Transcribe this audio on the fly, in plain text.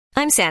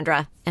I'm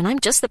Sandra, and I'm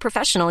just the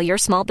professional your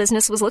small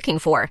business was looking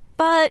for.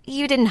 But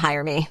you didn't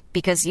hire me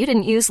because you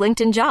didn't use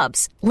LinkedIn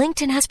Jobs.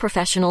 LinkedIn has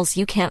professionals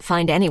you can't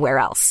find anywhere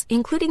else,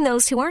 including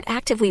those who aren't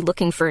actively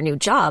looking for a new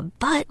job,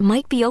 but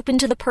might be open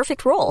to the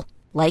perfect role,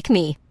 like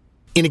me.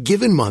 In a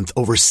given month,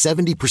 over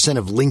 70%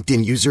 of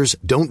LinkedIn users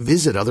don't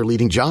visit other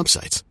leading job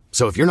sites.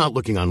 So if you're not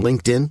looking on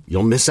LinkedIn,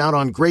 you'll miss out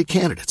on great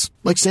candidates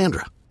like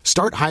Sandra.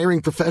 Start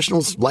hiring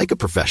professionals like a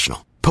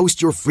professional.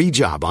 Post your free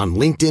job on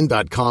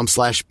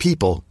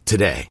linkedin.com/people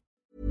today.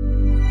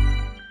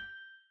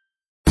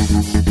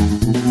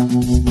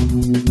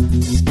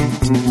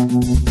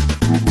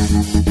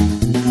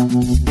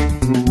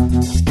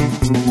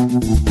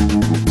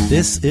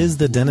 This is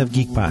the Den of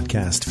Geek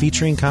podcast,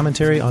 featuring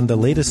commentary on the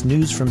latest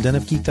news from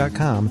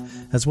denofgeek.com,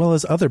 as well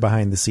as other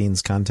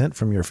behind-the-scenes content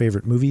from your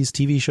favorite movies,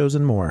 TV shows,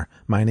 and more.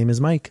 My name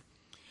is Mike.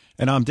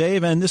 And I'm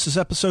Dave, and this is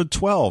episode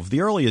 12,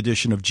 the early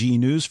edition of G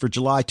News for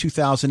July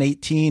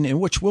 2018, in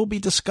which we'll be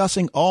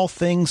discussing all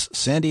things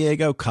San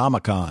Diego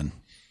Comic-Con.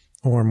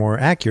 Or more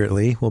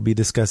accurately, we'll be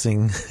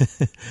discussing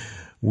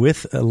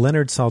with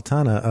Leonard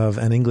Saltana of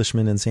An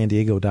Englishman in San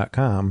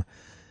Diego.com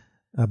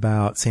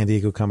about San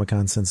Diego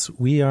Comic-Con, since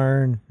we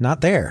are not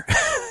there.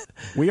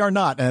 We are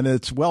not, and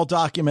it's well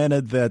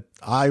documented that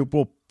I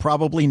will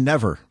probably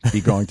never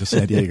be going to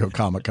San Diego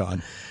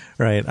Comic-Con.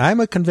 Right. I'm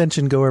a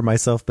convention goer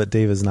myself, but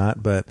Dave is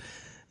not. But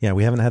yeah,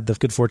 we haven't had the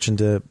good fortune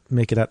to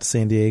make it out to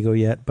San Diego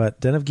yet. But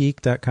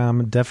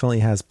denofgeek.com definitely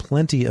has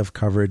plenty of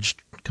coverage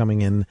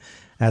coming in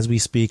as we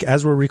speak.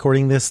 As we're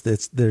recording this,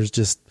 there's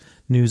just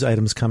news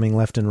items coming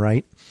left and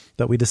right.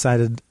 But we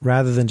decided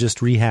rather than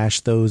just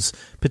rehash those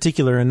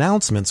particular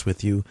announcements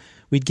with you,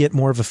 we'd get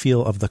more of a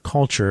feel of the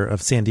culture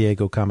of San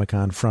Diego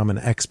Comic-Con from an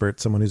expert,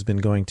 someone who's been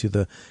going to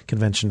the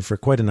convention for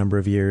quite a number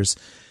of years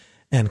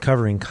and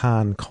covering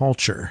con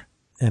culture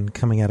and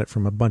coming at it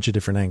from a bunch of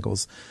different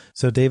angles.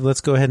 So, Dave,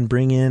 let's go ahead and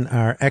bring in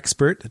our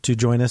expert to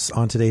join us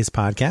on today's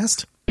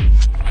podcast.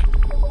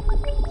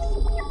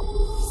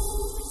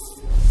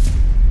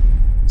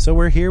 So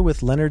we're here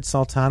with Leonard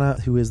Saltana,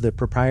 who is the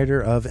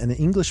proprietor of An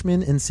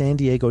Englishman in San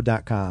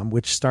Diego.com,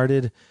 which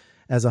started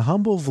as a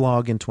humble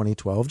vlog in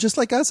 2012, just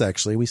like us,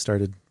 actually. We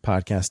started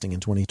podcasting in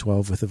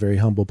 2012 with a very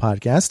humble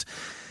podcast.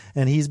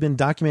 And he's been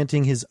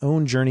documenting his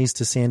own journeys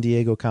to San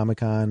Diego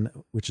Comic-Con,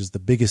 which is the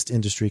biggest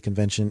industry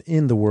convention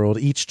in the world,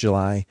 each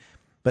July.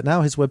 But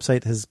now his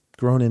website has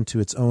grown into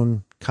its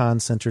own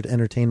con-centered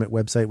entertainment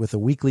website with a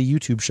weekly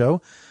YouTube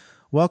show.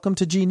 Welcome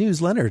to G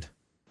News, Leonard.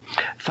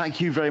 Thank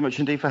you very much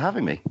indeed for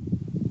having me.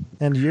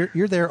 And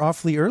you're there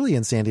awfully early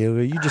in San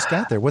Diego. You just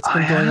got there. What's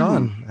been going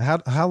on?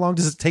 How long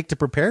does it take to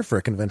prepare for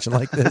a convention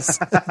like this?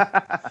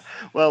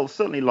 Well,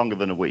 certainly longer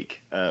than a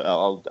week.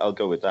 I'll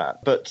go with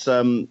that. But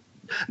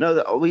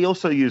no, we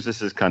also use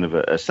this as kind of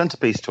a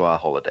centerpiece to our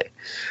holiday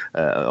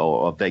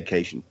or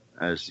vacation,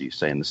 as you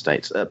say in the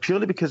States,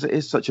 purely because it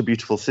is such a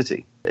beautiful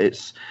city.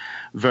 It's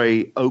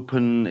very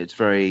open. It's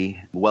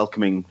very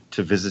welcoming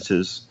to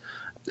visitors.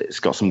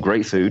 It's got some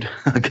great food.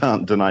 I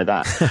can't deny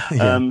that.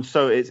 Yeah.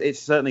 So it's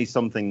certainly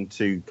something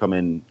to come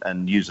in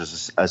and use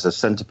as a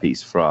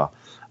centerpiece for our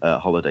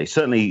holiday.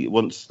 Certainly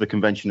once the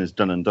convention is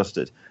done and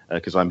dusted,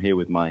 because I'm here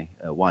with my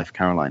wife,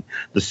 Caroline,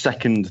 the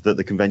second that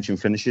the convention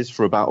finishes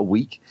for about a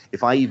week,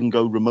 if I even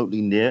go remotely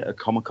near a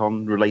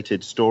Comic-Con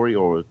related story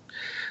or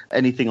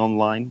anything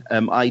online,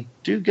 I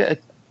do get a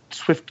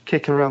swift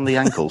kick around the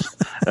ankles.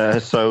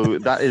 So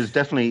that is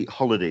definitely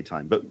holiday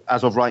time. But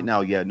as of right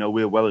now,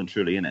 we're well and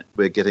truly in it.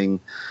 We're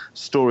getting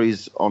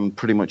stories on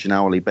pretty much an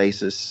hourly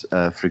basis.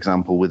 For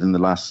example, within the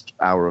last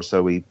hour or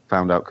so, we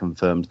found out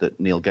confirmed that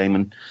Neil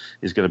Gaiman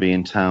is going to be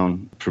in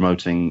town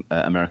promoting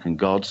American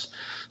Gods.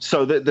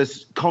 So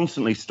there's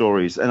constantly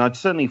stories. And I'd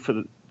certainly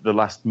for the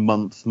last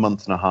month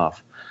and a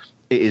half,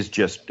 it is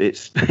just,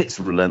 it's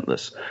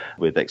relentless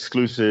with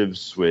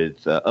exclusives,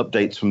 with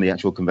updates from the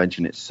actual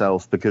convention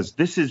itself, because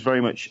this is very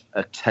much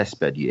a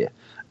testbed year.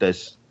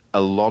 There's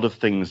a lot of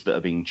things that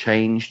are being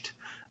changed,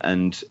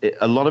 and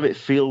a lot of it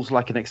feels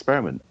like an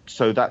experiment.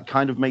 So that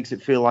kind of makes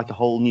it feel like a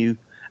whole new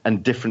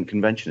and different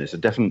convention. It's a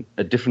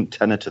different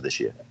tenor to this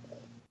year.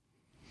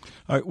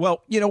 All right.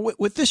 Well,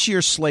 with this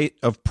year's slate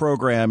of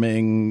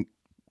programming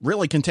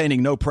really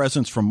containing no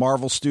presence from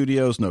Marvel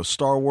Studios, no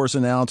Star Wars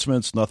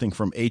announcements, nothing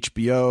from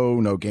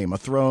HBO, no Game of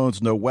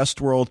Thrones, no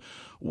Westworld.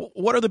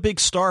 What are the big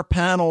star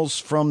panels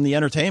from the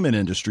entertainment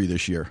industry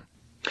this year?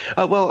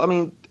 Well, I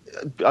mean,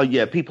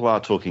 people are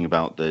talking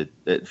about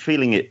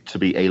feeling it to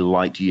be a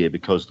light year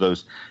because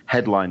those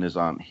headliners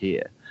aren't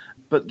here.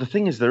 But the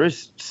thing is, there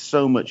is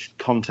so much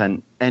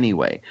content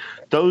anyway.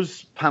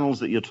 Those panels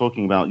that you're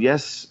talking about,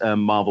 yes,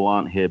 Marvel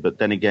aren't here, but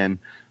then again,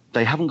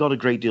 they haven't got a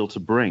great deal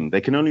to bring.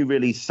 They can only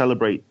really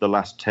celebrate the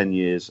last 10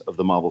 years of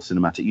the Marvel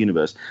Cinematic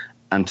Universe.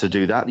 And to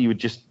do that, you would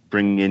just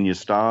bring in your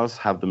stars,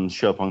 have them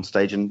show up on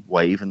stage and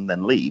wave and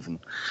then leave. And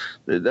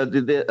at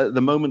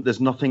the moment, there's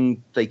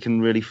nothing they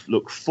can really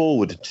look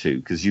forward to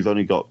because you've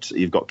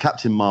got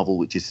Captain Marvel,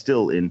 which is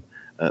still in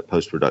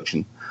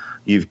post-production.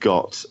 You've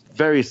got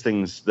various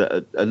things that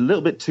are a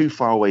little bit too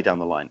far away down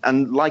the line.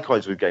 And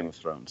likewise with Game of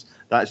Thrones.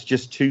 That's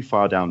just too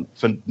far down.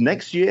 For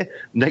next year,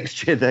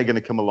 they're going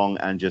to come along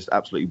and just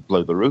absolutely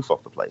blow the roof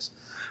off the place.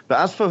 But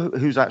as for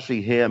who's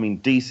actually here, I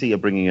mean, DC are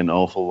bringing an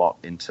awful lot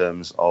in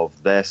terms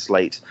of their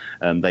slate.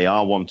 They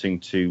are wanting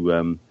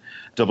to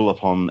double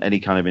up on any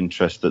kind of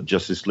interest that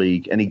Justice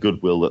League, any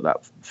goodwill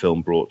that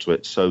film brought to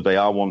it. So they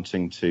are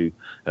wanting to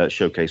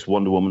showcase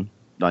Wonder Woman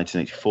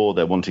 1984.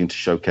 They're wanting to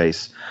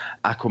showcase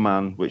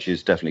Aquaman, which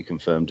is definitely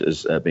confirmed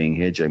as being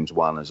here. James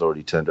Wan has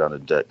already turned around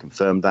and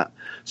confirmed that.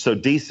 So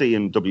DC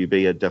and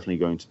WB are definitely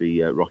going to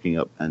be rocking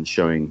up and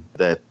showing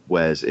their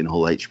wares in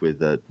Hall H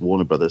with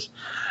Warner Brothers.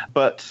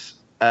 But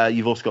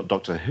you've also got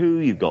Doctor Who,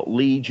 you've got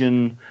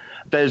Legion.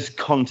 There's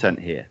content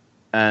here.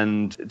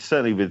 And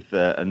certainly with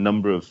a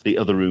number of the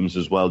other rooms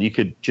as well, you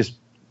could just...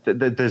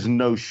 There's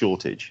no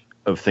shortage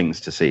of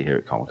things to see here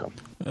at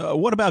Comic-Con.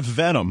 What about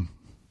Venom?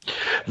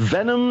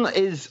 Venom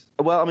is,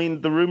 well, I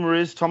mean, the rumor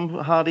is Tom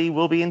Hardy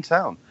will be in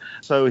town.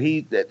 So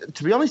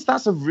to be honest,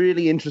 that's a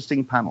really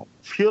interesting panel,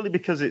 purely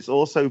because it's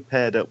also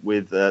paired up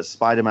with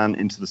Spider-Man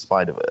Into the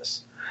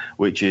Spider-Verse,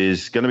 which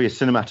is going to be a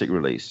cinematic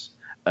release,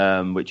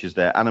 which is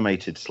their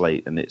animated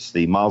slate, and it's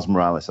the Miles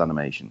Morales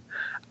animation.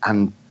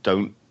 And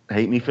don't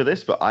hate me for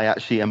this, but I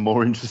actually am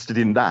more interested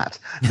in that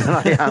than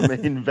I am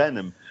in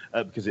Venom.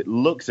 Because it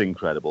looks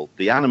incredible.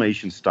 The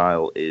animation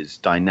style is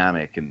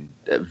dynamic and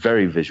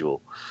very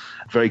visual,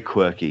 very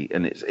quirky,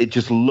 and it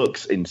just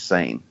looks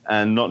insane.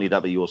 And not only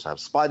that, but you also have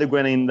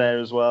Spider-Gwen in there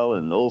as well,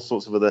 and all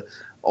sorts of other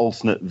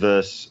alternate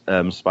verse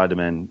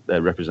Spider-Man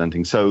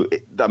representing. So,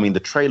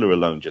 the trailer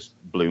alone just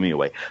blew me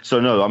away. So,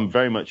 no, I'm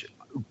very much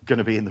going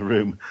to be in the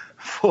room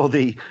for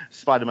the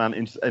Spider-Man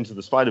Into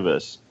the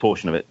Spider-Verse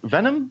portion of it.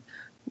 Venom,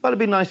 well, it'd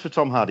be nice for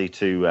Tom Hardy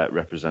to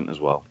represent as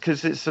well,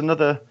 because it's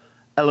another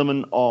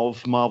element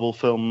of Marvel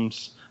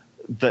films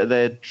that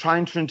they're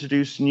trying to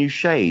introduce new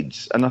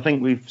shades. And I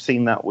think we've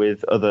seen that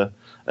with other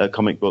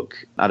comic book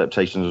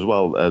adaptations as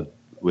well.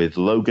 With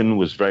Logan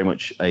was very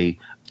much a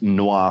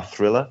noir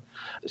thriller.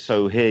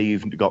 So here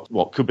you've got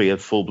what could be a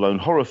full-blown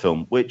horror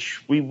film,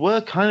 which we were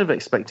kind of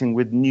expecting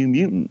with New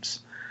Mutants,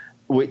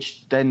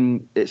 which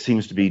then it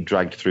seems to be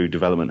dragged through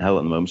development hell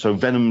at the moment. So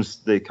Venom's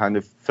the kind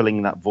of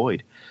filling that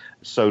void.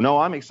 So, no,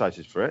 I'm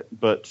excited for it,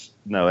 but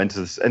no, Into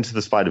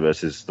the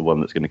Spider-Verse is the one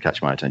that's going to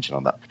catch my attention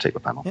on that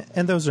particular panel.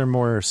 And those are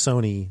more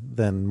Sony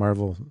than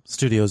Marvel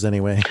Studios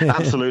anyway.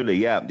 Absolutely,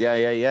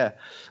 yeah.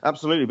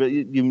 Absolutely, but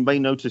you may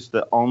notice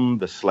that on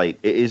the slate,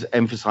 it is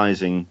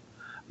emphasizing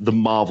the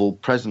Marvel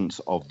presence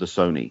of the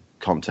Sony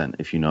content,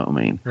 if you know what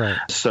I mean. Right.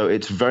 So I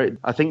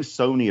think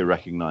Sony are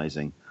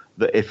recognizing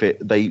that if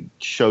they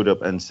showed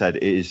up and said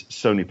it is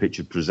Sony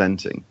Pictures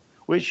presenting,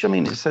 which,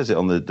 it says it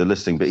on the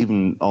listing, but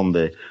even on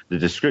the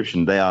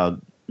description, they are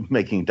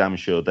making damn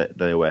sure that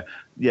they're aware.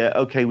 Yeah,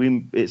 okay,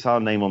 it's our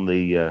name on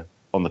the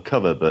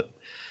cover, but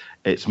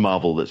it's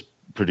Marvel that's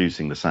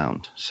producing the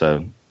sound.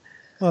 So,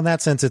 well, in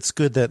that sense, it's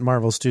good that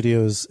Marvel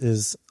Studios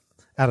is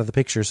out of the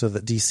picture so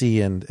that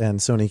DC and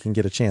Sony can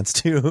get a chance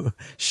to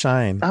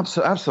shine.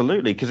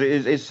 Absolutely, because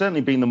it's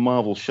certainly been the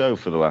Marvel show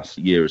for the last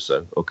year or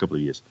so, or a couple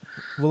of years.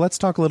 Well, let's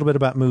talk a little bit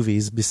about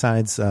movies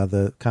besides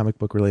the comic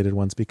book related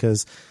ones,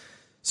 because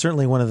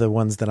certainly one of the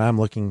ones that I'm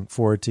looking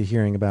forward to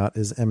hearing about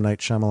is M. Night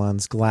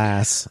Shyamalan's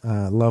Glass.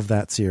 Love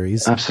that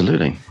series.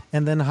 Absolutely.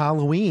 And then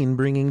Halloween,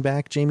 bringing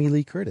back Jamie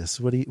Lee Curtis.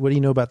 What do you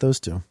know about those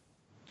two?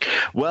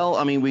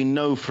 Well, we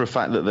know for a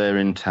fact that they're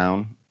in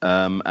town,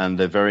 and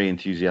they're very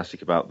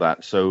enthusiastic about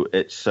that. So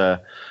it's,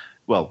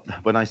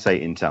 when I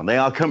say in town, they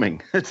are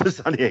coming to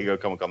San Diego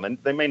Comic-Con.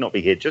 They may not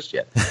be here just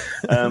yet.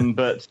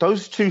 But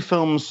those two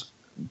films,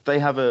 they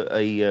have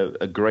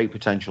a great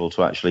potential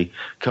to actually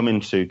come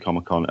into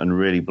Comic-Con and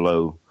really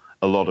blow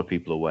a lot of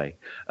people away.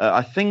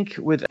 I think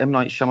with M.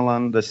 Night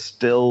Shyamalan, there's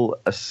still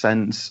a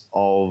sense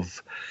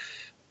of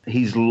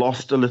he's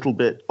lost a little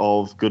bit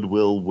of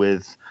goodwill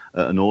with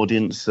an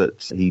audience,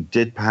 that he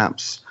did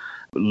perhaps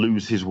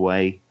lose his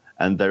way.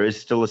 And there is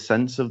still a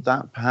sense of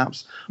that,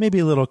 perhaps. Maybe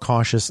a little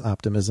cautious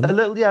optimism. A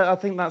little, yeah, I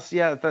think that's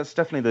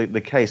definitely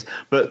the case.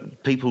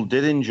 But people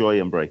did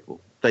enjoy Unbreakable.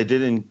 They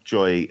did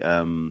enjoy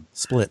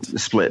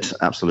Split,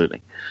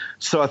 absolutely.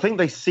 So I think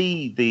they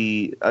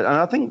see and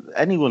I think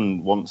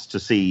anyone wants to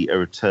see a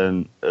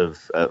return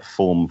of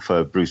form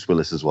for Bruce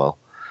Willis as well.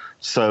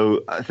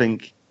 So I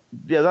think,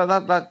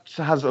 that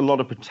has a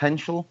lot of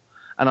potential.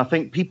 And I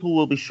think people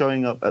will be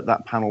showing up at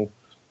that panel,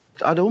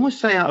 I'd almost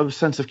say out of a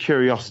sense of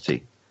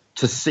curiosity,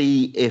 to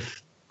see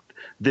if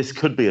this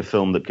could be a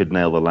film that could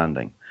nail the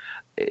landing.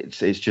 It's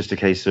just a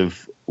case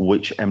of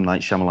which M.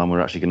 Night Shyamalan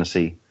we're actually going to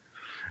see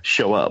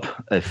show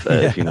up, if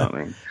you know what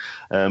I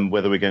mean.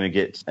 Whether we're going to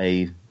get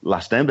a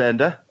Last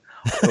Airbender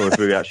or if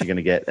we're actually going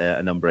to get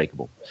an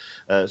Unbreakable.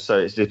 So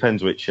it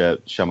depends which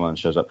Shyamalan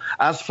shows up.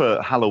 As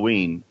for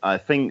Halloween, I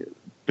think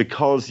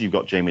because you've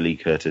got Jamie Lee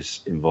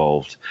Curtis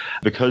involved,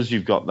 because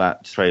you've got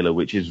that trailer,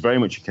 which is very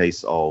much a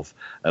case of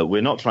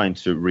we're not trying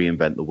to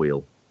reinvent the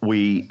wheel.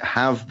 We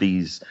have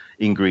these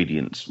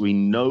ingredients. We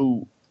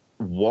know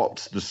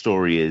what the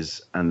story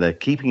is, and they're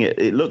keeping it.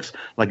 It looks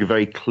like a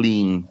very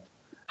clean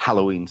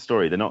Halloween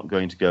story. They're not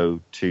going to go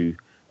too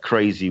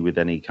crazy with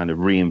any kind of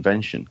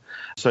reinvention.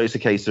 So it's a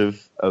case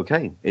of,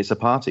 okay, it's a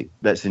party.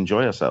 Let's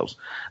enjoy ourselves.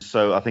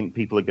 So I think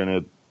people are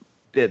going to,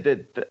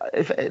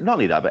 if not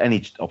only that, but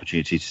any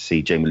opportunity to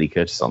see Jamie Lee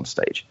Curtis on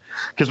stage,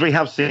 because we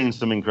have seen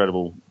some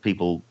incredible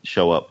people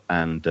show up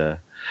and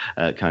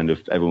kind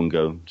of everyone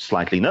go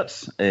slightly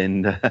nuts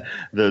in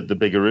the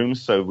bigger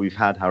rooms. So we've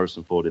had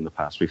Harrison Ford in the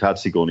past, we've had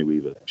Sigourney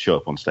Weaver show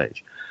up on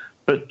stage,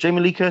 but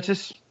Jamie Lee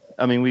Curtis,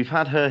 I mean, we've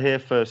had her here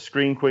for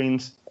Scream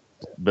Queens,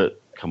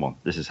 but come on,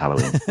 this is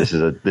Halloween.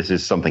 This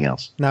is something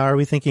else. Now, are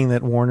we thinking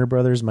that Warner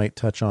Brothers might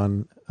touch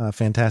on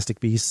Fantastic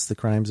Beasts: The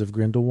Crimes of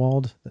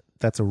Grindelwald?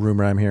 That's a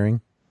rumor I'm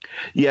hearing.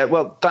 Yeah,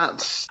 well,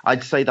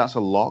 I'd say that's a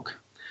lock,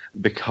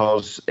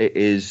 because it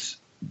is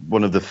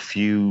one of the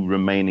few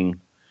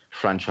remaining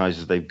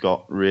franchises they've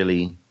got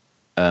really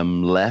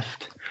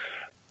left.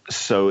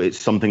 So it's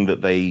something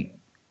that they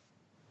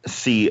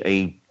see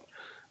a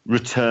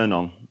return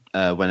on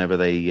whenever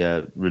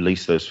they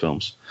release those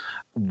films.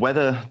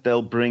 Whether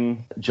they'll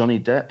bring Johnny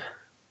Depp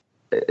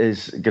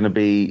is going to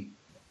be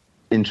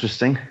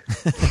interesting.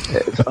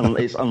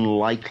 It's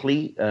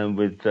unlikely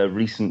with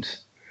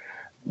recent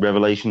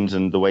revelations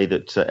and the way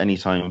that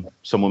anytime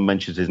someone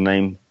mentions his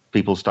name,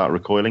 people start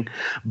recoiling.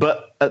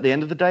 But at the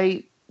end of the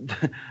day,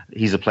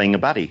 he's playing a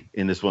baddie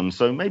in this one,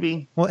 so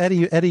maybe. Well,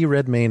 Eddie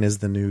Redmayne is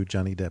the new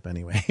Johnny Depp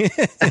anyway.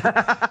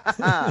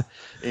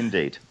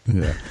 Indeed.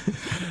 Yeah.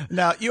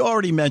 Now, you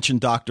already mentioned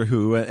Doctor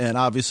Who, and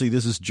obviously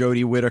this is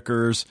Jodie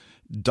Whittaker's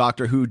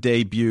Doctor Who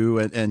debut,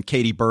 and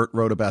Katie Burt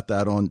wrote about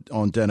that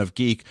on Den of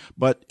Geek.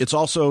 But it's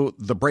also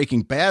the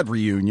Breaking Bad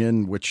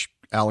reunion, which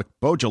Alec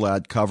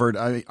Bojalad covered.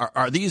 I mean,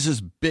 are these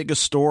as big a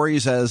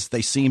stories as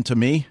they seem to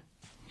me?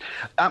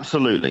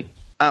 Absolutely.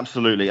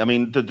 Absolutely. I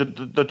mean,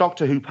 the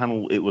Doctor Who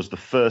panel, it was the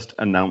first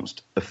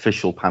announced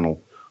official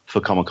panel for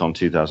Comic-Con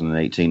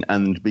 2018,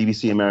 and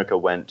BBC America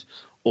went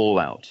all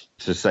out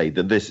to say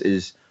that this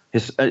is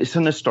it's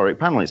an historic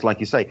panel. It's like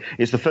you say,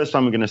 it's the first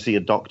time we're going to see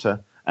a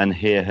Doctor and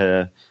hear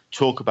her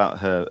talk about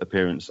her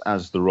appearance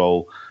as the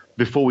role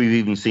before we've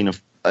even seen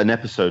an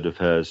episode of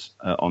hers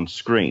on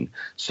screen.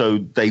 So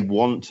they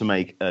want to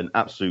make an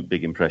absolute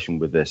big impression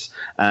with this.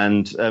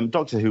 And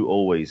Doctor Who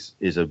always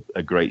is a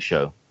great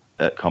show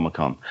at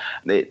Comic-Con.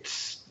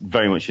 It's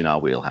very much in our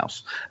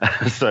wheelhouse.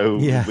 So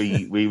yeah.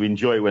 we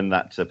enjoy when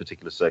that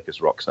particular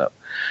circus rocks up.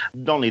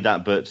 Not only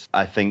that, but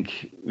I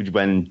think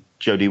when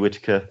Jodie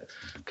Whittaker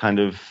kind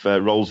of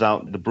rolls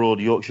out the broad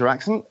Yorkshire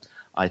accent,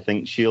 I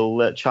think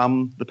she'll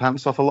charm the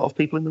pants off a lot of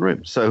people in the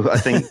room. So I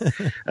think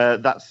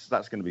that's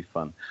going to be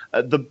fun.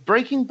 The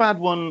Breaking Bad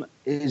one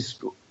is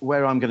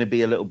where I'm going to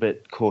be a little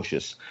bit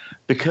cautious,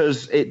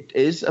 because it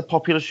is a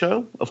popular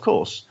show, of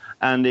course,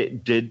 and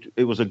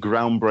it was a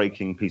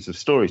groundbreaking piece of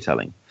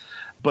storytelling,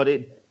 but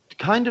it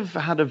kind of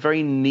had a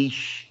very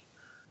niche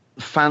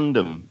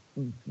fandom.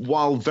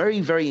 While very,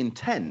 very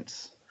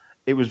intense,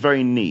 it was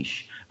very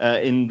niche.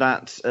 In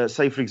that,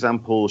 say, for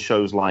example,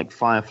 shows like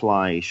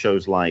Firefly,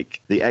 shows like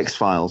The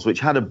X-Files, which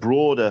had a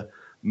broader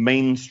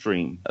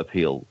mainstream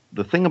appeal.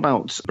 The thing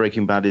about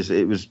Breaking Bad is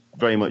it was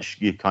very much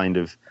your kind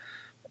of,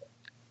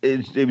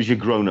 it was your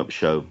grown-up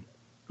show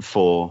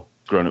for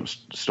grown-up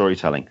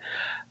storytelling.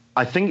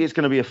 I think it's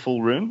going to be a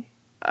full room,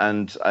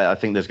 and I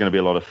think there's going to be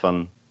a lot of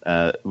fun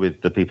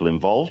with the people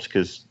involved,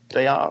 because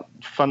they are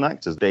fun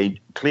actors.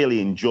 They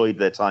clearly enjoyed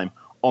their time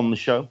on the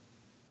show.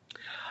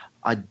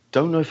 I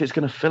don't know if it's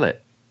going to fill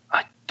it.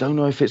 I don't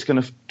know if it's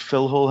going to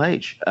fill Hall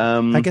H.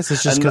 I guess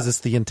it's just because it's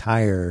the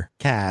entire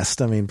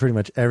cast. I mean, pretty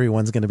much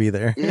everyone's going to be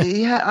there.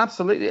 Yeah,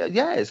 absolutely.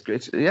 Yeah, it's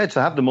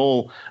to have them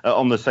all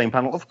on the same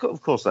panel. Of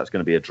course, that's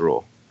going to be a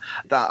draw.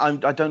 I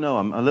don't know.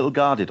 I'm a little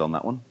guarded on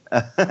that one.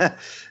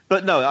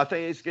 But no, I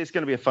think it's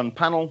going to be a fun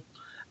panel,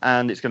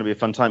 and it's going to be a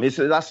fun time.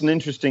 That's an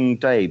interesting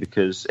day,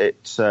 because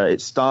it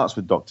starts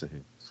with Doctor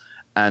Who,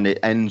 and it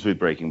ends with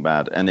Breaking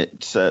Bad, and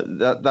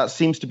that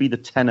seems to be the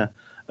tenor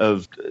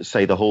of,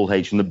 say, the Hall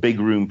H and the big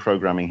room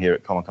programming here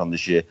at Comic-Con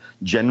this year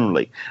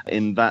generally,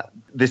 in that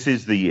this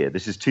is the year.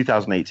 This is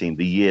 2018,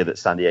 the year that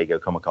San Diego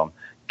Comic-Con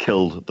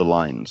killed the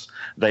lines.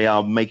 They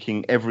are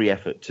making every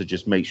effort to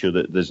just make sure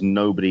that there's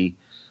nobody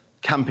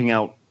camping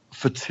out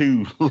for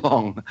too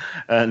long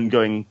and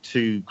going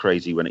too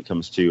crazy when it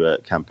comes to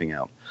camping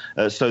out.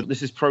 So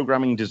this is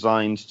programming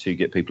designed to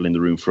get people in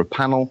the room for a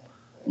panel,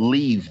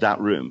 leave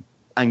that room,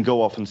 and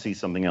go off and see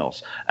something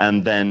else.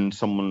 And then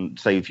someone,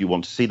 say, if you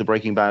want to see the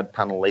Breaking Bad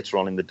panel later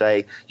on in the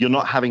day, you're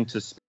not having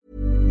to...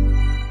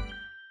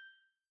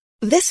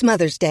 This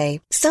Mother's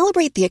Day,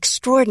 celebrate the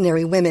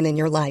extraordinary women in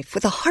your life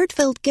with a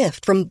heartfelt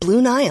gift from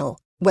Blue Nile.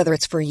 Whether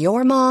it's for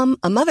your mom,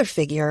 a mother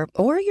figure,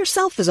 or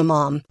yourself as a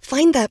mom,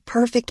 find that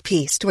perfect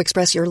piece to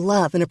express your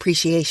love and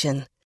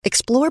appreciation.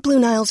 Explore Blue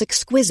Nile's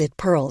exquisite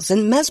pearls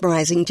and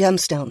mesmerizing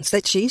gemstones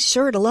that she's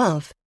sure to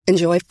love.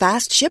 Enjoy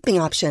fast shipping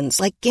options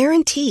like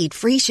guaranteed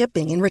free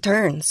shipping and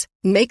returns.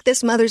 Make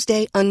this Mother's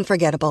Day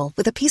unforgettable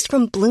with a piece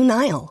from Blue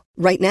Nile.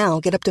 Right now,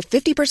 get up to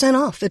 50%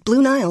 off at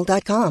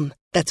BlueNile.com.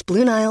 That's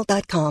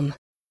BlueNile.com.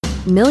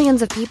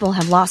 Millions of people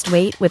have lost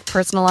weight with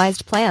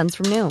personalized plans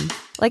from Noom.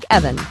 Like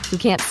Evan, who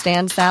can't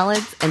stand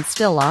salads and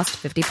still lost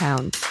 50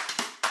 pounds.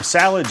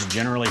 Salads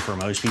generally for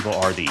most people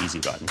are the easy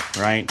button,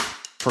 right?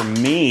 For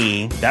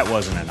me, that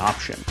wasn't an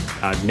option.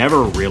 I never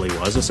really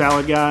was a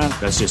salad guy.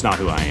 That's just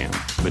not who I am.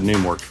 But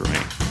Noom worked for me.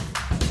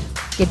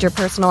 Get your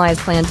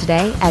personalized plan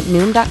today at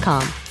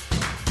Noom.com.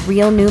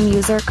 Real Noom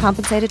user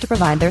compensated to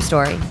provide their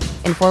story.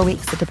 In 4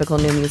 weeks, the typical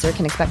Noom user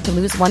can expect to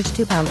lose 1 to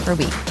 2 pounds per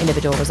week.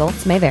 Individual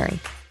results may vary.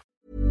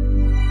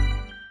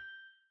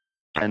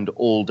 And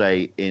all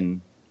day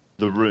in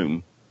the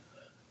room,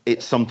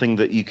 it's something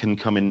that you can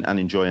come in and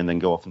enjoy and then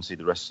go off and see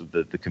the rest of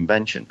the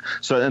convention.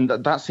 So, and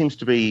that seems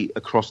to be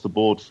across the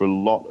board for a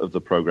lot of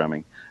the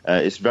programming.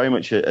 It's very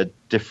much a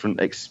different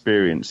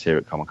experience here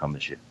at Comic-Con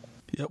this year.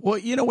 Yeah, well,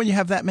 when you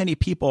have that many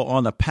people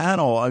on the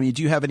panel, I mean,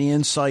 do you have any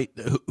insight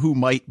who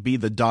might be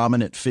the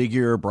dominant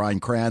figure? Bryan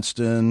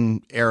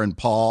Cranston, Aaron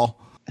Paul?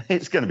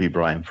 It's going to be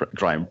Bryan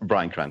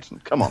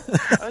Cranston. Come on.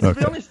 To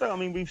be honest, though, I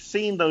mean, we've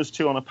seen those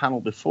two on a panel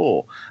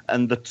before,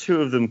 and the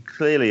two of them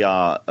clearly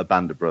are a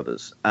band of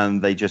brothers,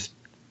 and they just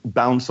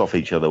bounce off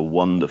each other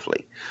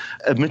wonderfully.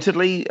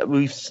 Admittedly,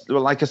 we've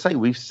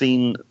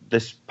seen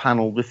this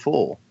panel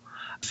before,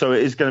 so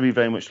it is going to be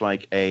very much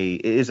like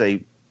it is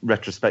a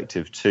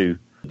retrospective to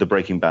the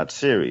Breaking Bad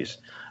series.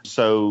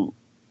 So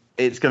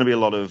it's going to be a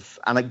lot of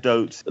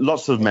anecdotes,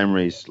 lots of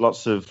memories,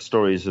 lots of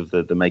stories of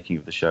the making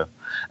of the show.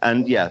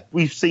 And yeah,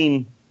 we've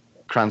seen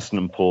Cranston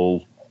and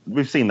Paul,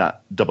 we've seen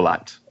that double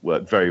act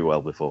work very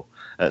well before.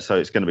 So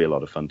it's going to be a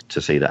lot of fun to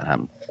see that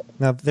happen.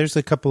 Now, there's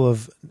a couple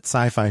of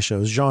sci-fi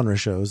shows, genre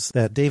shows,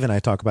 that Dave and I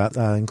talk about,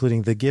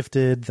 including The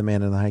Gifted, The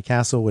Man in the High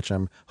Castle, which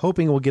I'm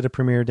hoping will get a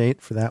premiere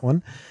date for that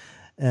one.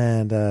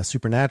 And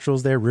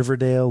Supernatural's there,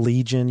 Riverdale,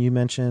 Legion, you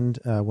mentioned,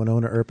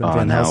 Winona Earp and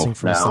Van Helsing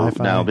from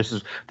Sci-Fi. Now, this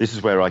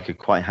is where I could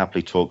quite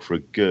happily talk for a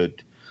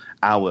good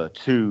hour,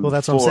 2, well,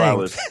 that's 4 what I'm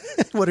hours.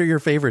 saying. What are your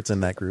favorites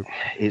in that group?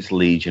 It's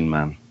Legion,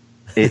 man.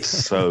 It's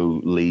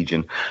so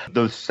Legion.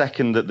 The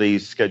second that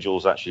these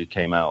schedules actually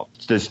came out,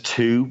 there's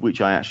 2 which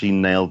I actually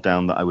nailed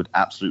down that I would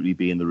absolutely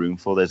be in the room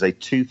for. There's a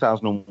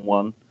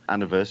 2001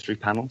 anniversary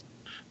panel,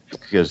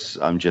 because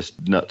I'm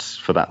just nuts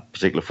for that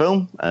particular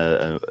film.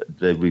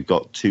 We've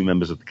got 2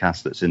 members of the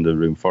cast that's in the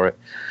room for it.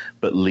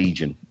 But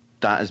Legion,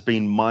 that has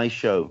been my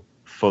show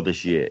for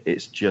this year.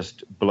 It's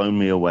just blown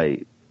me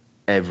away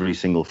every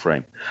single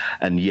frame.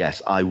 And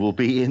yes, I will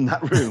be in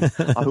that room.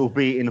 I will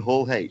be in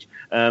Hall H.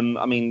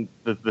 I mean,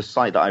 the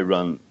site that I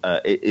run,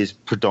 it is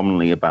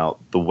predominantly about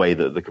the way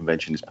that the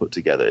convention is put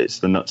together. It's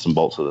the nuts and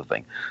bolts of the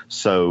thing.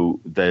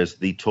 So there's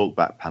the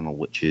talkback panel,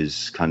 which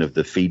is kind of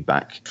the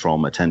feedback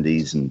from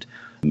attendees and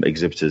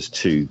exhibitors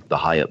to the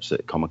high-ups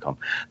at Comic-Con.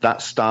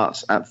 That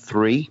starts at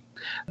 3.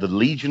 The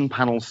Legion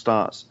panel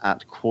starts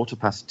at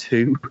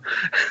 2:15,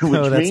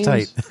 which means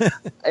tight.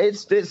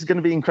 it's going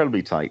to be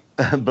incredibly tight.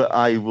 But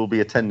I will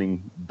be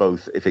attending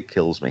both if it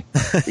kills me.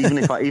 Even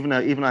if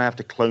I have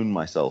to clone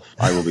myself,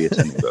 I will be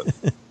attending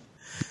both.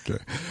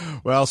 Okay.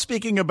 Well,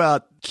 speaking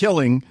about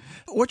killing,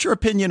 what's your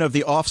opinion of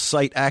the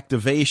off-site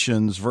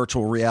activations,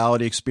 virtual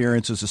reality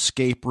experiences,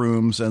 escape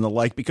rooms, and the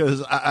like?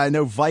 Because I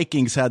know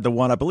Vikings had the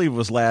one, I believe it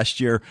was last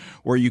year,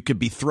 where you could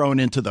be thrown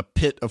into the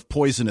pit of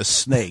poisonous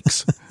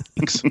snakes.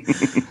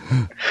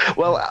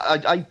 Well,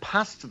 I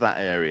passed that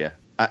area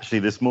actually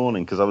this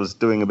morning because I was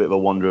doing a bit of a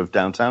wander of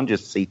downtown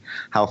just to see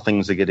how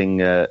things are getting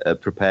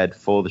prepared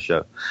for the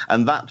show.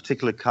 And that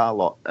particular car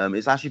lot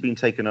is actually being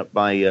taken up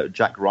by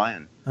Jack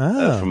Ryan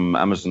from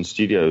Amazon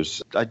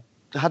Studios. I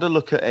had a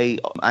look at a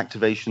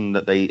activation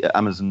that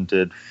Amazon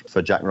did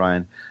for Jack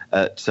Ryan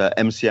at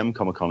MCM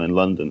Comic-Con in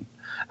London.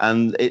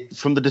 And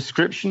from the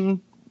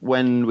description,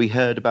 when we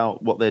heard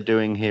about what they're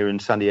doing here in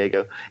San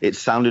Diego, it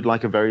sounded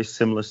like a very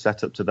similar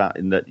setup to that,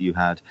 in that you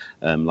had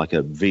like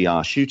a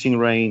VR shooting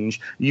range.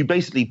 You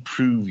basically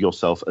prove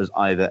yourself as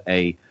either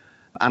a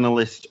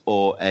analyst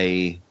or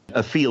a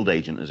field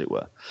agent, as it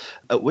were.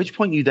 At which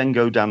point you then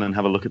go down and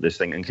have a look at this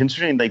thing. And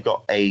considering they've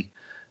got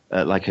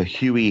like a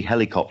Huey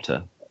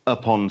helicopter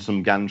up on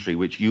some gantry,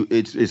 which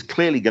is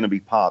clearly going to be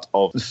part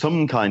of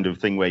some kind of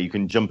thing where you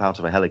can jump out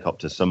of a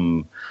helicopter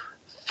some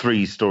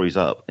 3 stories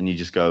up, and you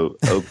just go,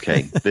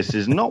 okay, this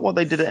is not what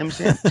they did at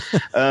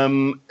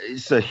MCM.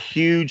 It's a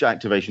huge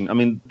activation. I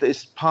mean,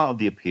 it's part of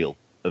the appeal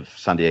of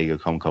San Diego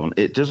Comic-Con.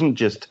 It doesn't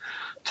just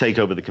take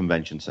over the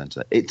convention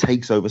center. It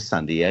takes over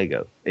San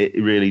Diego. It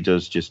really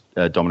does just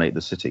dominate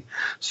the city.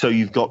 So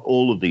you've got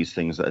all of these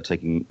things that are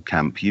taking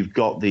camp. You've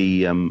got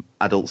the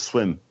Adult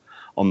Swim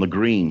on the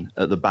green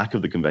at the back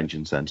of the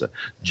convention center.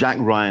 Jack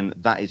Ryan,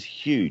 that is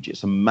huge.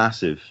 It's a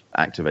massive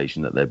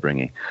activation that they're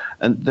bringing.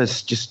 And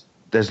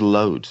there's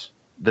loads.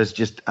 There's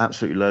just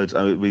absolutely loads.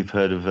 We've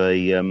heard of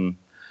a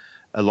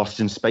Lost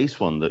in Space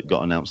one that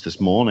got announced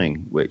this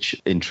morning, which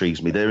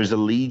intrigues me. There is a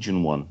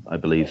Legion one, I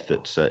believe,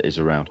 that is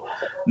around.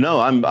 No,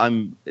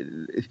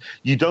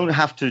 you don't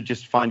have to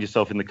just find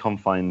yourself in the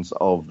confines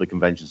of the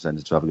convention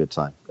center to have a good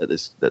time at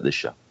this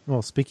show.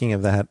 Well, speaking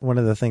of that, one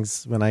of the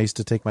things when I used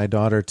to take my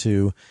daughter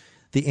to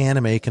the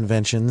anime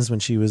conventions when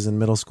she was in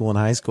middle school and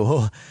high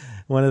school,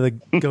 one of the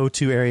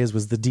go-to areas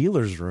was the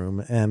dealer's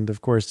room. And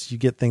of course, you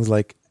get things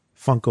like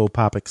Funko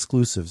Pop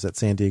exclusives at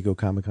San Diego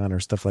Comic-Con or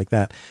stuff like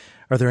that.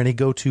 Are there any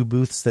go-to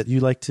booths that you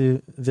like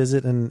to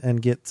visit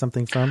and get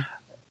something from?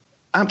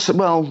 Absolutely.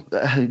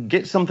 Well,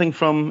 get something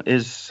from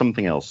is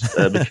something else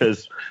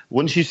because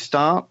once you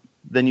start,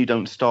 then you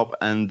don't stop,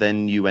 and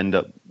then you end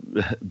up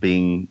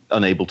being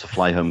unable to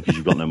fly home because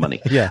you've got no money.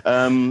 Yeah.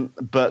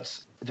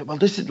 But well,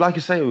 this is, like I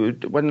say,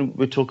 when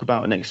we talk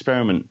about an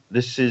experiment,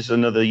 this is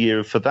another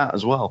year for that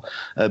as well,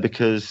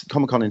 because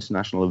Comic-Con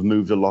International have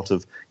moved a lot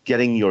of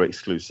getting your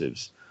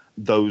exclusives,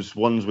 those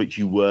ones which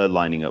you were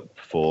lining up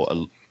for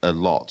a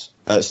lot.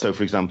 So,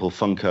 for example,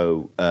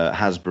 Funko,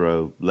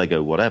 Hasbro,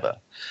 Lego, whatever.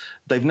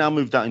 They've now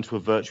moved that into a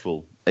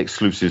virtual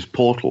exclusives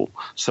portal.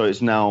 So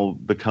it's now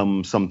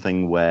become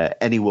something where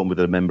anyone with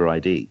a member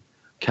ID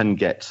can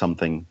get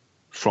something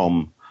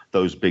from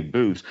those big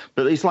booths.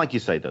 But it's like you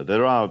say, though,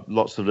 there are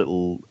lots of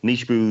little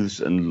niche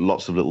booths and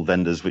lots of little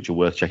vendors which are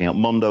worth checking out.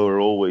 Mondo are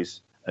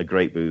always a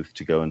great booth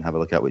to go and have a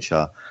look at, which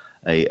are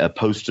a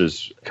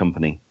posters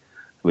company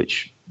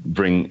which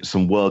bring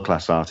some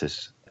world-class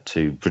artists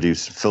to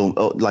produce film,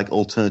 like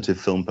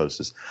alternative film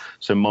posters.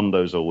 So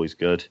Mondo's always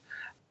good.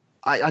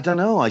 I don't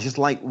know. I just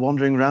like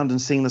wandering around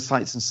and seeing the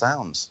sights and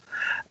sounds.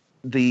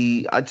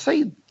 I'd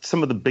say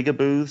some of the bigger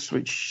booths,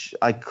 which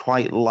I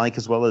quite like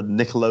as well, are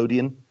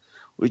Nickelodeon,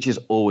 which is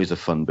always a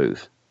fun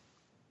booth.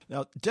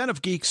 Now, Den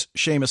of Geeks'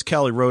 Seamus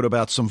Kelly wrote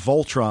about some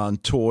Voltron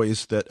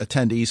toys that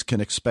attendees can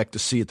expect to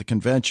see at the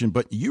convention,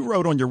 but you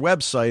wrote on your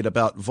website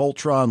about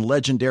Voltron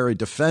Legendary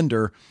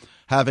Defender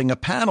having a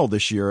panel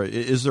this year.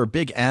 Is there a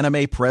big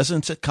anime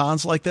presence at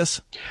cons like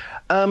this?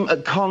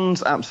 At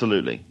cons,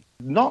 absolutely.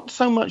 Not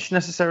so much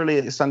necessarily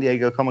at San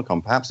Diego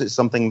Comic-Con. Perhaps it's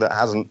something that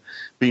hasn't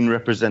been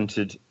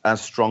represented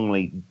as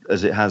strongly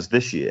as it has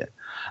this year.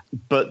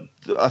 But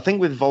I think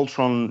with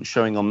Voltron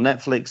showing on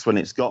Netflix, when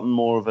it's gotten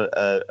more of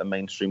a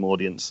mainstream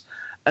audience,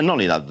 and not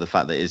only that, the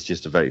fact that it's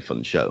just a very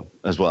fun show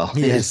as well,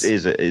 yes.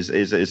 is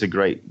a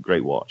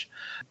great watch.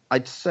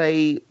 I'd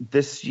say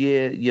this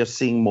year you're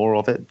seeing more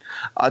of it.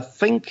 I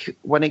think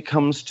when it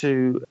comes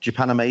to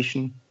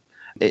Japanimation,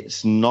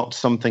 it's not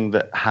something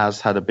that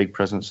has had a big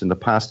presence in the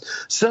past.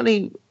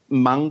 Certainly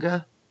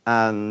manga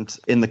and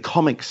in the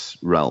comics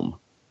realm,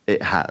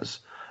 it has.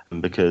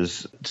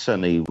 Because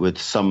certainly with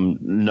some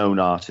known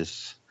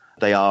artists,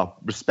 they are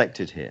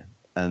respected here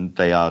and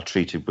they are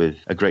treated with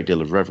a great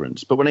deal of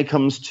reverence. But when it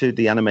comes to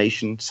the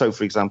animation, so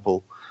for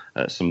example,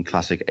 some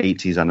classic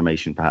 80s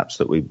animation perhaps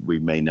that we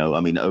may know. I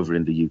mean, over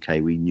in the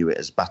UK, we knew it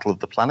as Battle of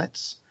the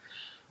Planets.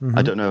 Mm-hmm.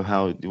 I don't know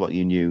what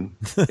you knew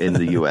in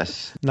the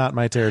US. Not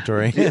my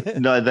territory.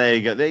 No, there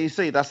you go. There you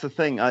see, that's the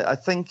thing. I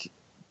think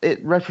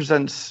it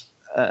represents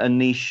a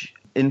niche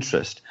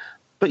interest.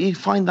 But you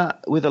find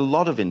that with a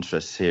lot of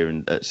interests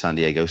here at San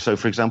Diego. So,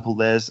 for example,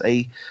 there's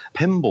a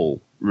pinball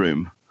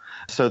room.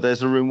 So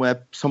there's a room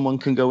where someone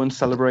can go and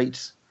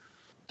celebrate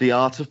the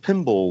art of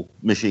pinball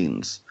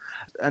machines.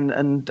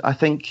 And I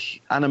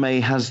think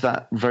anime has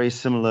that very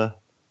similar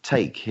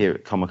take here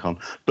at Comic-Con.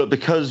 But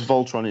because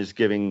Voltron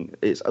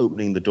it's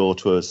opening the door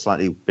to a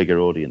slightly bigger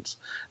audience,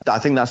 I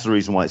think that's the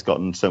reason why it's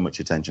gotten so much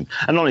attention.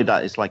 And not only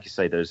that, it's like you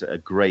say, there's a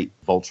great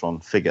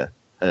Voltron figure,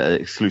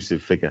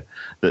 exclusive figure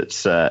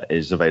that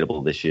is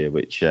available this year,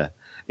 which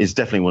is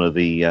definitely one of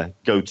the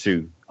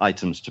go-to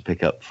items to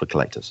pick up for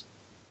collectors.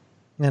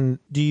 And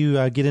do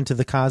you get into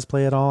the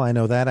cosplay at all? I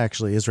know that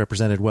actually is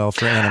represented well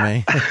for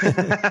anime.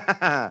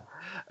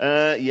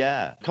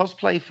 Yeah,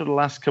 cosplay for the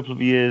last couple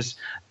of years,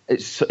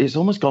 it's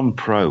almost gone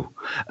pro.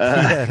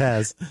 Yeah, it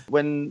has.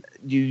 When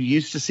you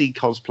used to see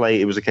cosplay,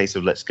 it was a case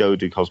of let's go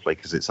do cosplay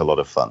because it's a lot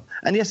of fun.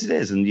 And yes, it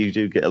is, and you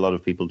do get a lot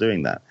of people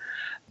doing that.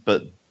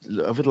 But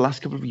over the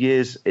last couple of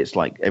years, it's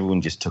like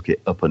everyone just took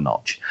it up a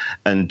notch.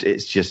 And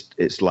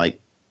it's like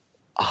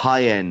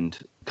high-end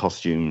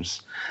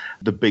costumes,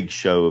 the big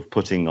show of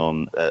putting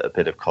on a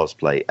bit of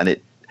cosplay. And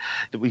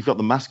we've got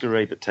the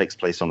masquerade that takes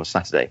place on a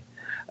Saturday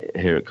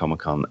here at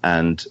Comic-Con.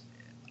 And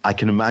I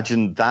can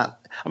imagine that.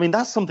 I mean,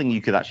 that's something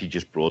you could actually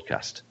just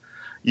broadcast.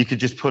 You could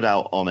just put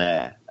out on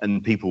air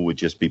and people would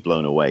just be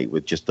blown away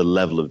with just the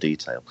level of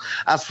detail.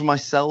 As for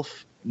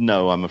myself,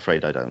 no, I'm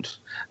afraid I don't.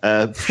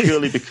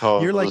 Purely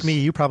because you're like me.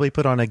 You probably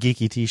put on a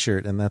geeky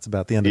T-shirt, and that's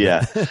about the end of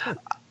it.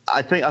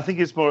 I think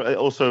it's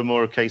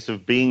more a case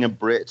of being a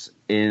Brit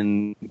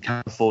in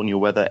California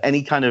weather.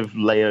 Any kind of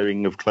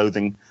layering of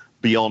clothing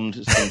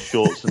beyond some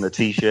shorts and a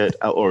T-shirt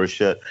or a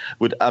shirt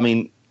would. I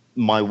mean,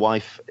 my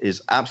wife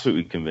is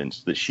absolutely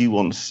convinced that she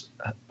wants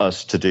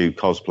us to do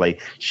cosplay.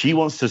 She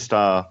wants to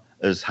star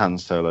as Han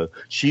Solo.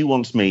 She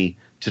wants me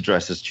to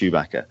dress as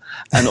Chewbacca,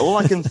 and all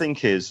I can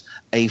think is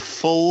a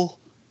full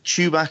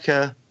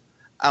Chewbacca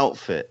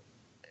outfit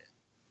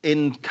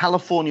in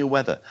California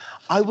weather.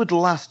 I would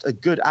last a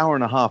good hour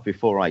and a half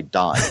before I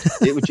died.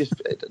 It would just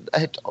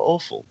it's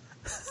awful.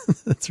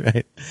 That's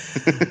right.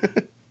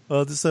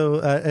 Well, so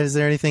is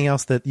there anything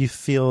else that you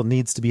feel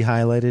needs to be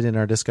highlighted in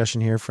our discussion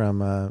here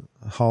from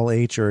Hall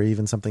H, or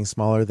even something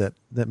smaller that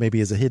maybe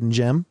is a hidden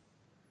gem?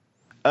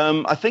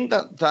 I think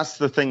that's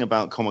the thing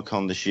about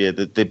Comic-Con this year,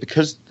 that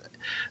because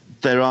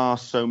there are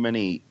so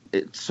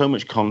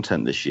much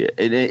content this year,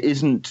 it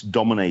isn't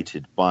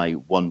dominated by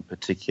one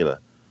particular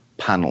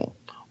panel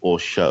or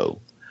show.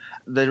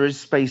 There is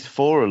space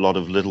for a lot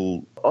of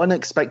little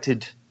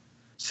unexpected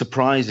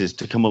surprises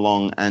to come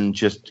along and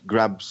just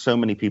grab so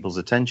many people's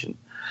attention.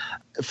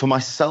 For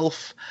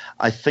myself,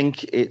 I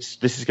think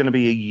this is going to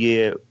be a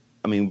year.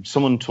 I mean,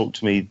 someone talked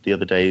to me the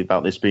other day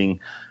about this being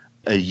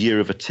a year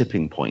of a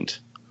tipping point,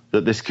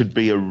 that this could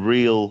be a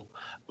real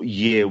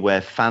year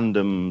where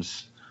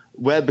fandoms,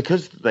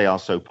 because they are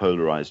so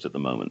polarized at the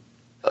moment,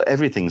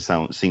 everything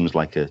seems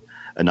like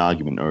an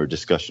argument or a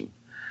discussion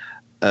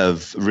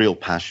of real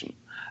passion.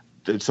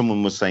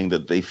 Someone was saying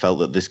that they felt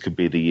that this could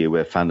be the year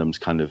where fandoms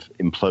kind of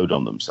implode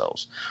on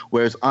themselves.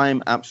 Whereas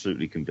I'm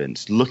absolutely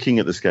convinced, looking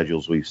at the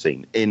schedules we've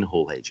seen in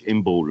Hall H,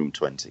 in Ballroom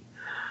 20,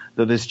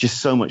 that there's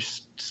just so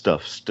much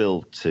stuff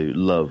still to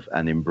love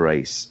and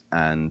embrace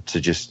and to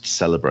just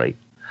celebrate.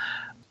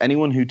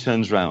 Anyone who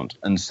turns around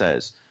and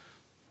says,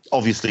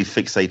 obviously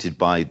fixated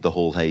by the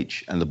Hall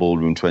H and the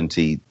Ballroom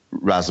 20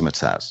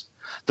 razzmatazz,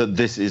 that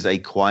this is a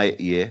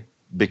quiet year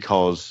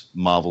because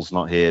Marvel's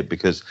not here,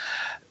 because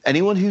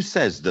anyone who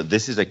says that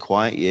this is a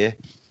quiet year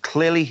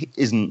clearly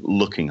isn't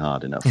looking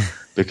hard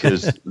enough,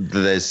 because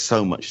there's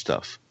so much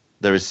stuff.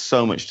 There is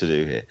so much to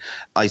do here.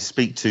 I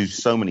speak to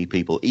so many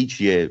people each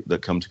year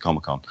that come to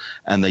Comic-Con,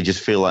 and they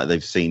just feel like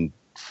they've seen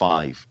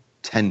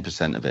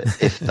 5-10% of it,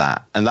 if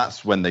that. And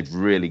that's when they've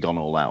really gone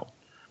all out.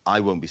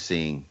 I won't be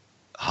seeing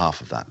half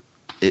of that.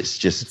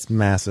 It's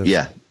massive.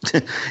 Yeah,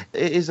 it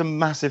is a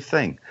massive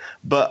thing.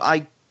 But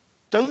I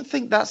don't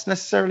think that's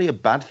necessarily a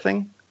bad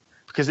thing,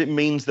 because it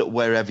means that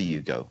wherever you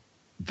go,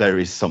 there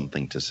is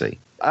something to see.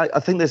 I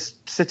think there's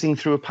sitting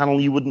through a panel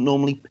you wouldn't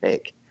normally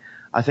pick.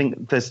 I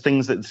think there's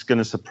things that's going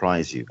to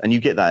surprise you. And you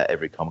get that at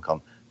every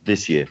Comic-Con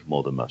this year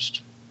more than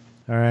most.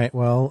 All right.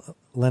 Well,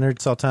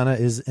 Leonard Sultana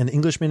is an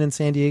Englishman in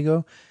San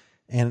Diego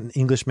and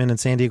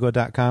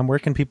EnglishmanInSanDiego.com. Where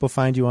can people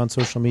find you on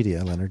social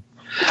media, Leonard?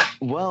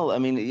 Well, I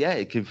mean, yeah,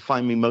 you can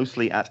find me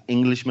mostly at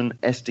Englishman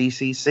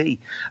SDCC.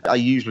 I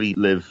usually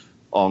live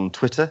on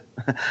Twitter,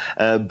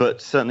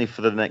 but certainly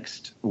for the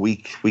next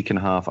week and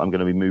a half, I'm going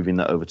to be moving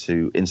that over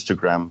to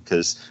Instagram,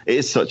 because it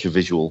is such a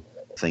visual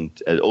thing,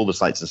 all the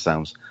sights and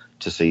sounds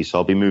to see. So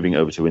I'll be moving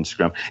over to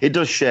Instagram. It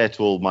does share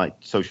to all my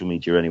social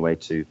media anyway,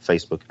 to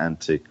Facebook and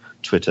to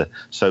Twitter.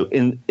 So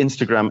in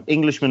Instagram,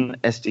 Englishman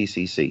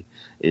SDCC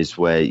is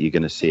where you're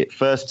going to see it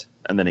first,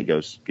 and then it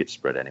gets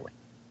spread anyway.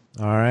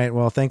 All right.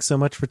 Well, thanks so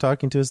much for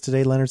talking to us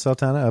today, Leonard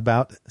Sultana,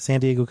 about San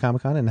Diego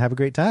Comic-Con, and have a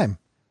great time.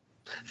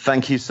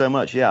 Thank you so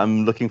much. Yeah,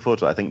 I'm looking forward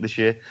to it. I think this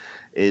year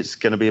it's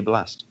going to be a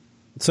blast.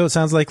 So it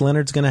sounds like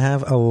Leonard's going to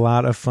have a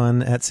lot of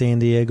fun at San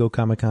Diego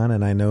Comic-Con,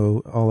 and I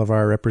know all of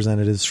our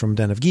representatives from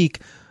Den of Geek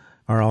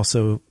are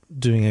also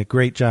doing a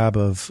great job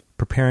of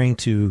preparing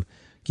to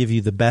give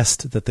you the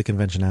best that the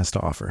convention has to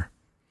offer.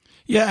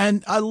 Yeah,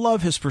 and I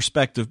love his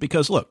perspective,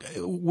 because, look,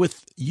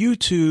 with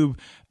YouTube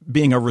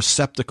being a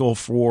receptacle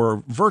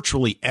for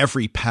virtually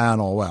every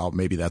panel, well,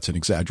 maybe that's an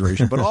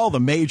exaggeration, but all the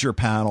major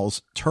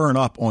panels turn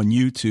up on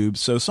YouTube.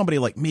 So somebody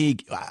like me,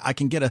 I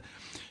can get a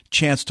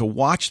chance to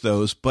watch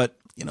those. But,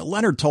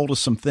 Leonard told us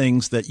some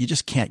things that you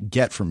just can't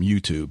get from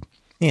YouTube.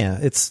 Yeah,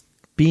 it's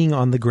being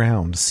on the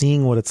ground,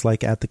 seeing what it's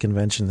like at the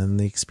convention and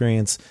the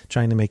experience,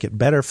 trying to make it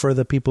better for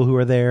the people who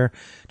are there,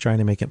 trying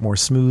to make it more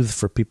smooth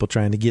for people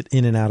trying to get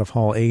in and out of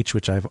Hall H,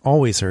 which I've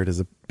always heard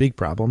is a big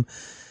problem.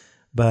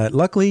 But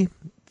luckily,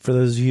 for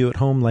those of you at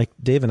home like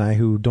Dave and I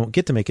who don't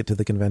get to make it to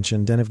the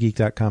convention,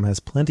 denofgeek.com has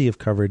plenty of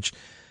coverage.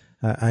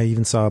 I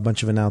even saw a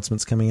bunch of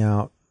announcements coming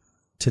out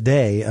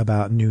today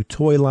about new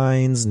toy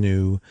lines,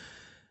 new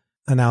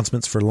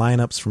announcements for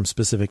lineups from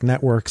specific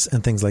networks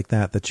and things like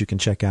that you can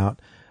check out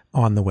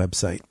on the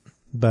website.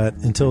 But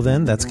until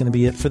then, that's going to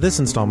be it for this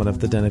installment of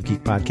the Den of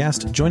Geek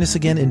podcast. Join us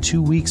again in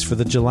 2 weeks for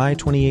the July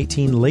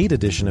 2018 late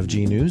edition of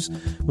G News,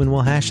 when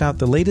we'll hash out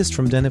the latest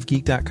from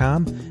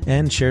denofgeek.com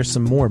and share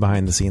some more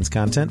behind-the-scenes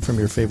content from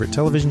your favorite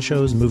television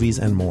shows, movies,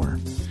 and more.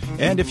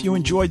 And if you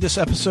enjoyed this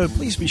episode,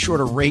 please be sure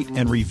to rate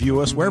and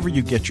review us wherever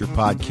you get your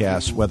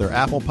podcasts, whether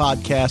Apple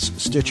Podcasts,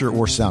 Stitcher,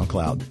 or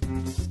SoundCloud.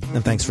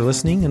 And thanks for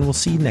listening, and we'll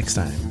see you next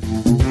time.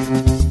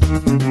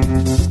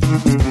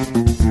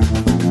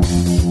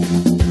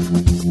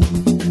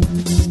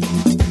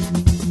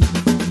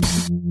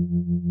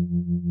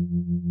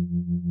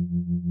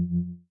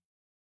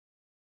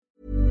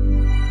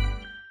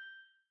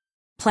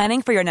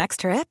 Planning for your next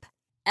trip?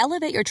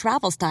 Elevate your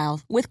travel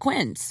style with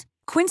Quince.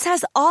 Quince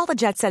has all the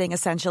jet-setting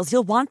essentials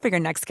you'll want for your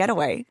next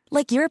getaway,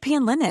 like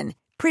European linen,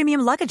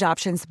 premium luggage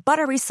options,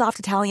 buttery soft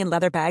Italian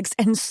leather bags,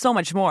 and so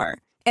much more.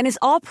 And is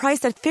all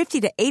priced at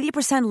 50 to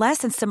 80% less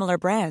than similar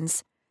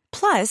brands.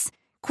 Plus,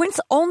 Quince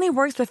only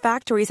works with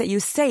factories that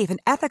use safe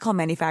and ethical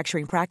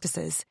manufacturing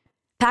practices.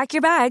 Pack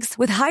your bags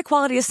with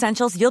high-quality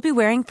essentials you'll be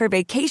wearing for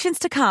vacations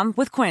to come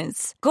with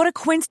Quince. Go to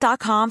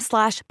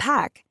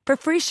quince.com/pack for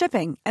free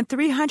shipping and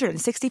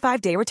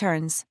 365-day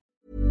returns.